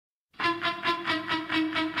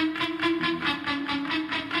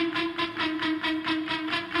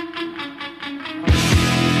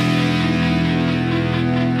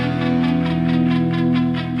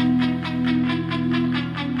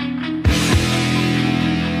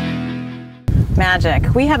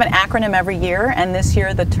magic. We have an acronym every year, and this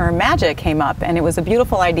year the term magic came up, and it was a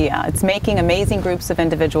beautiful idea. It's making amazing groups of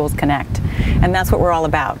individuals connect, and that's what we're all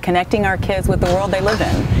about, connecting our kids with the world they live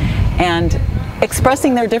in and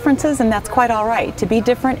expressing their differences, and that's quite all right. To be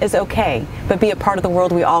different is okay, but be a part of the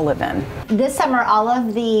world we all live in. This summer, all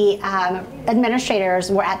of the administrators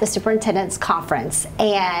were at the superintendent's conference,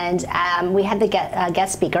 and we had the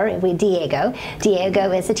guest speaker, Diego.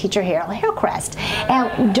 Diego is a teacher here at Hillcrest,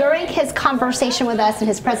 and during his conversation with us and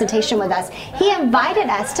his presentation with us, he invited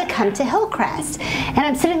us to come to Hillcrest. And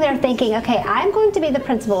I'm sitting there thinking, okay, I'm going to be the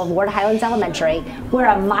principal of Ward Highlands Elementary. We're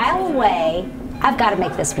a mile away. I've got to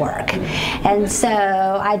make this work. And so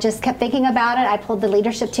I just kept thinking about it. I pulled the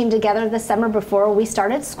leadership team together this summer before we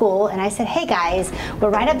started school, and I said, hey guys, we're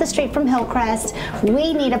right up the street from Hillcrest.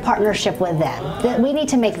 We need a partnership with them. We need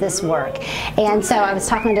to make this work. And so I was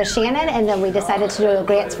talking to Shannon, and then we decided to do a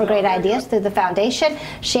Grants for Great Ideas through the foundation.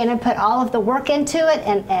 Shannon put all of the work into it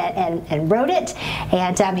and wrote it,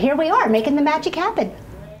 and here we are, making the magic happen.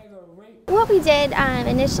 What we did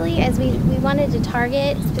initially is we wanted to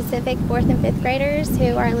target specific 4th and 5th graders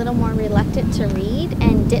who are a little more reluctant to read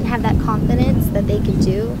and didn't have that confidence that they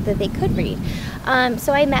could read.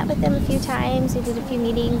 So I met with them a few times. We did a few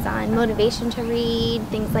meetings on motivation to read,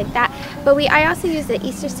 things like that. But I also used the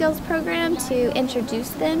Easter Seals program to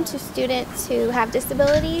introduce them to students who have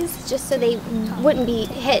disabilities, just so they wouldn't be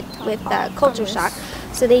hit with culture shock.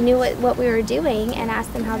 So they knew what we were doing, and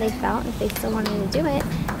asked them how they felt and if they still wanted to do it.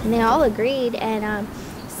 And they all agreed. And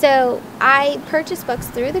so I purchased books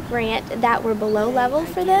through the grant that were below level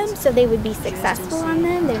for them, so they would be successful on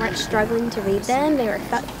them. They weren't struggling to read them. They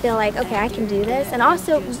feel like, okay, I can do this. And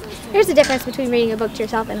also, there's a difference between reading a book to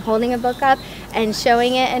yourself and holding a book up and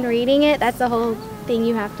showing it and reading it. That's the whole thing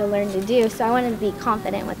you have to learn to do. So I wanted to be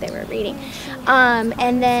confident what they were reading.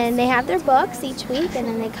 And then they have their books each week, and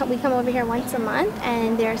then we come over here once a month,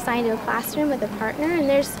 and they're assigned to a classroom with a partner. And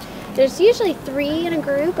there's usually 3 in a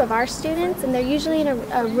group of our students, and they're usually in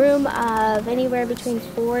a room of anywhere between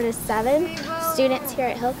 4 to 7 students here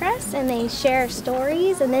at Hillcrest, and they share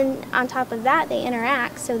stories, and then on top of that they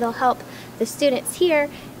interact. So they'll help the students here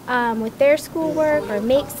with their schoolwork or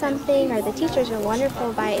make something, or the teachers are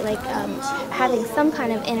wonderful by having some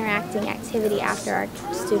kind of interacting activity after our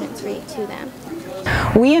students read to them.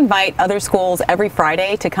 We invite other schools every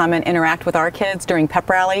Friday to come and interact with our kids during Pep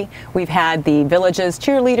Rally. We've had the Villages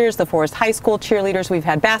cheerleaders, the Forest High School cheerleaders, we've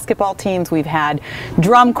had basketball teams, we've had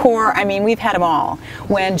drum corps, I mean, we've had them all.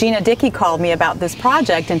 When Gina Dickey called me about this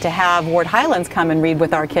project and to have Ward Highlands come and read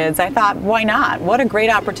with our kids, I thought, why not? What a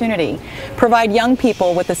great opportunity. Provide young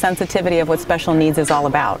people with the sensitivity of what special needs is all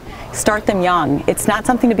about. Start them young. It's not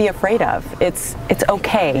something to be afraid of. It's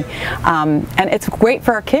okay. And it's great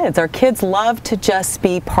for our kids. Our kids love to just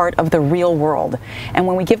be part of the real world. And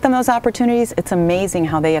when we give them those opportunities, it's amazing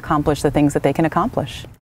how they accomplish the things that they can accomplish.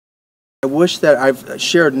 I wish that I've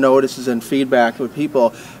shared notices and feedback with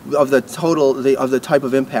people of the type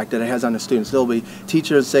of impact that it has on the students. There'll be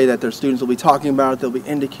teachers say that their students will be talking about it, they'll be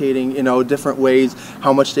indicating, different ways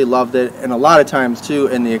how much they loved it, and a lot of times too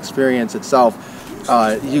in the experience itself,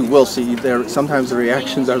 you will see sometimes the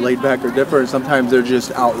reactions are laid back or different, sometimes they're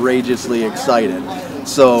just outrageously excited.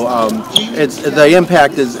 So the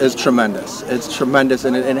impact is tremendous. It's tremendous,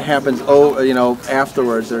 and it happens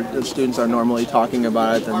afterwards. The students are normally talking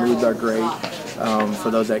about it. The moods are great for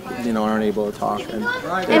those that aren't able to talk, and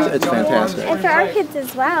it's fantastic. And for our kids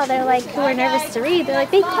as well, they're like, who are nervous to read, they're like,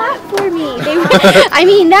 they clapped for me. I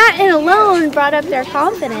mean, that alone brought up their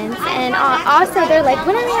confidence, and also they're like,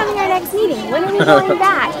 when are we having our next meeting? When are we going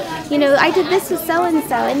back? I did this with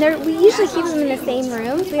so-and-so, and we usually keep them in the same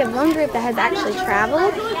rooms. We have one group that has actually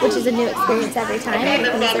traveled, which is a new experience every time,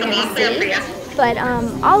 they're going to see. But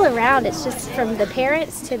all around, it's just from the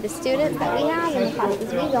parents to the students that we have and the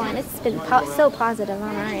classes we go in, it's been so positive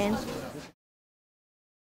on our end.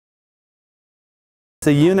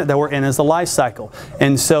 The unit that we're in is the life cycle,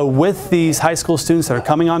 and so with these high school students that are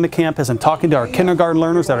coming onto campus and talking to our kindergarten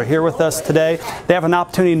learners that are here with us today, they have an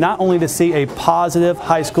opportunity not only to see a positive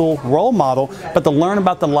high school role model, but to learn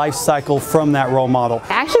about the life cycle from that role model.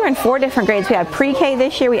 Actually, we're in 4 different grades. We have pre-K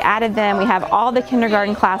this year, we added them. We have all the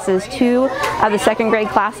kindergarten classes, 2 of the 2nd grade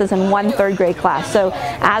classes, and 1 3rd grade class. So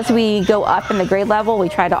as we go up in the grade level, we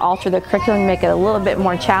try to alter the curriculum, make it a little bit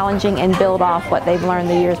more challenging, and build off what they've learned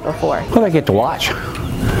the years before. Well, I get to watch.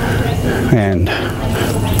 And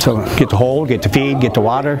so get to hold, get to feed, get to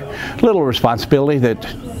water. Little responsibility that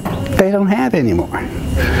they don't have anymore.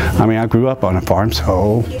 I mean, I grew up on a farm,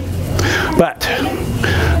 but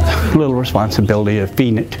little responsibility of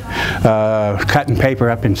feeding it, cutting paper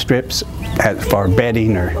up in strips for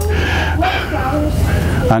bedding or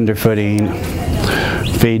underfooting,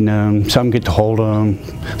 feeding them. Some get to hold them.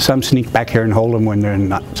 Some sneak back here and hold them when they're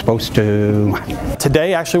not supposed to.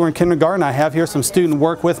 Today, actually, we're in kindergarten. I have here some student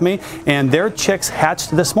work with me, and their chicks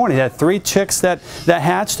hatched this morning. They had 3 chicks that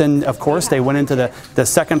hatched, and of course, they went into the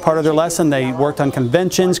second part of their lesson. They worked on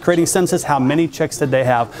conventions, creating sentences. How many chicks did they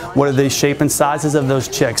have? What are the shape and sizes of those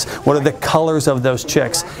chicks? What are the colors of those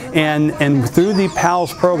chicks? And through the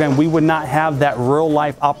PALS program, we would not have that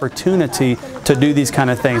real-life opportunity to do these kind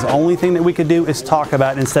of things. The only thing that we could do is talk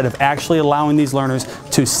about it instead of actually allowing these learners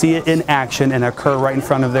to see it in action and occur right in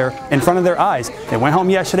front of their eyes. They went home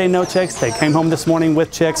yesterday, no chicks. They came home this morning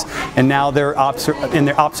with chicks, and now they're in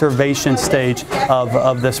their observation stage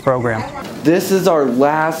of this program. This is our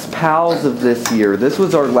last PALS of this year. This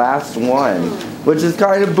was our last one, which is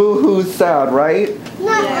kind of boo-hoo sad, right?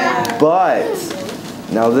 Yeah. But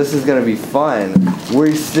now this is going to be fun.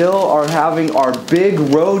 We still are having our big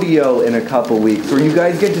rodeo in a couple weeks where you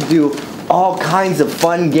guys get to do all kinds of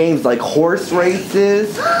fun games like horse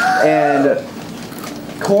races and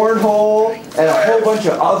cornhole and a whole bunch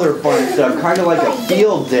of other fun stuff, kind of like a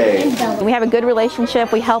field day. We have a good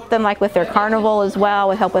relationship. We help them like with their carnival as well.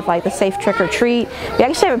 We help with like the safe trick or treat. We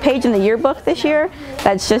actually have a page in the yearbook this year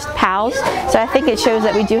that's just PALS. So I think it shows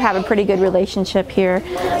that we do have a pretty good relationship here.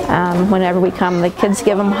 Whenever we come, the kids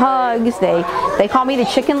give them hugs. They call me the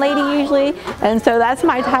chicken lady usually, and so that's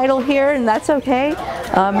my title here, and that's okay.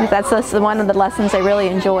 That's one of the lessons they really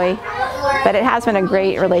enjoy. But it has been a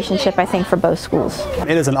great relationship, I think, for both schools.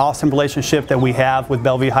 It is an awesome relationship that we have with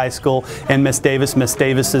Bellevue High School and Miss Davis. Miss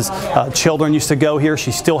Davis's children used to go here.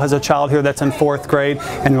 She still has a child here that's in 4th grade.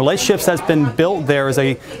 And the relationships that's been built there is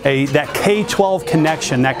that K12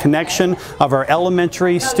 connection, that connection of our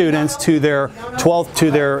elementary students to their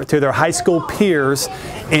 12th, to their high school peers,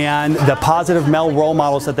 and the positive male role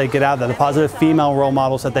models that they get out of that, the positive female role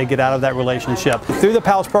models that they get out of that relationship. Through the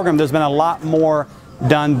PALS program, there's been a lot more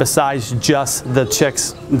done besides just the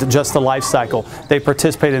chicks, just the life cycle. They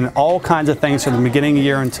participated in all kinds of things from the beginning of the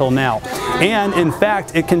year until now. And in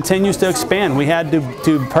fact, it continues to expand. We had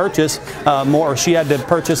to purchase more, or she had to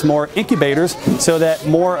purchase more incubators so that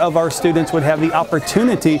more of our students would have the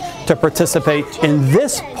opportunity to participate in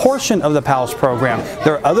this portion of the PALS program.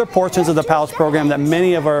 There are other portions of the PALS program that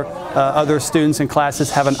many of our other students and classes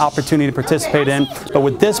have an opportunity to participate in, but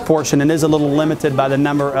with this portion, it is a little limited by the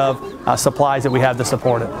number of supplies that we have to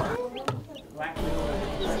support it.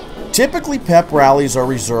 Typically, pep rallies are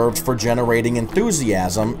reserved for generating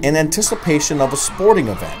enthusiasm in anticipation of a sporting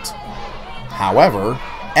event. However,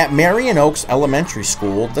 at Marion Oaks Elementary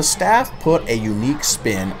School, the staff put a unique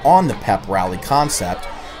spin on the pep rally concept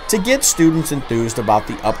to get students enthused about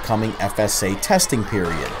the upcoming FSA testing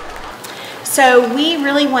period. So we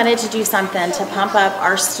really wanted to do something to pump up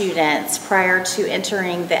our students prior to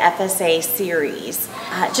entering the FSA series,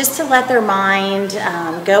 just to let their mind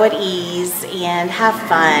go at ease and have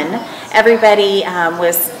fun. Everybody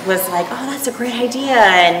was like, oh, that's a great idea,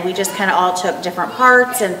 and we just kind of all took different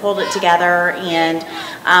parts and pulled it together. And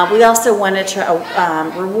we also wanted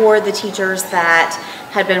to reward the teachers that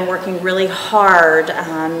had been working really hard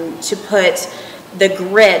to put the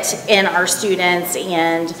grit in our students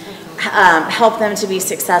and help them to be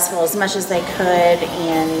successful as much as they could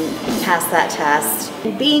and pass that test.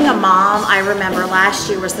 Being a mom, I remember last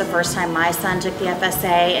year was the first time my son took the FSA,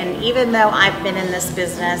 and even though I've been in this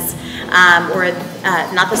business, or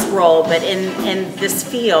not this role, but in this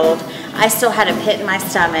field, I still had a pit in my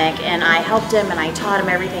stomach, and I helped him and I taught him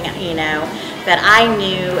everything, you know, that I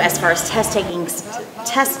knew as far as test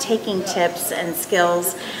taking tips and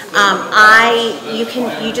skills.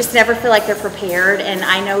 You just never feel like they're prepared, and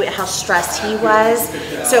I know how stressed he was.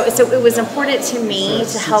 So it was important to me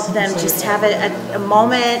to help them just have a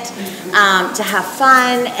moment to have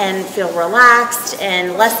fun and feel relaxed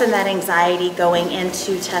and lessen that anxiety going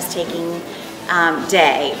into test taking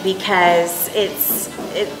day, because it's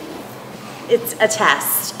a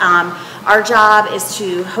test. Our job is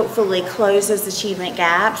to hopefully close those achievement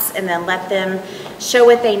gaps and then let them show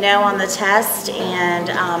what they know on the test, and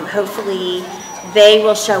hopefully they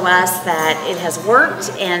will show us that it has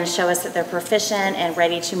worked and show us that they're proficient and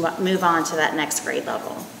ready to move on to that next grade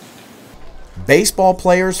level. Baseball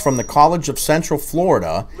players from the College of Central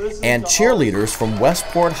Florida and cheerleaders from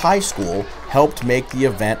Westport High School helped make the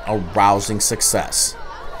event a rousing success.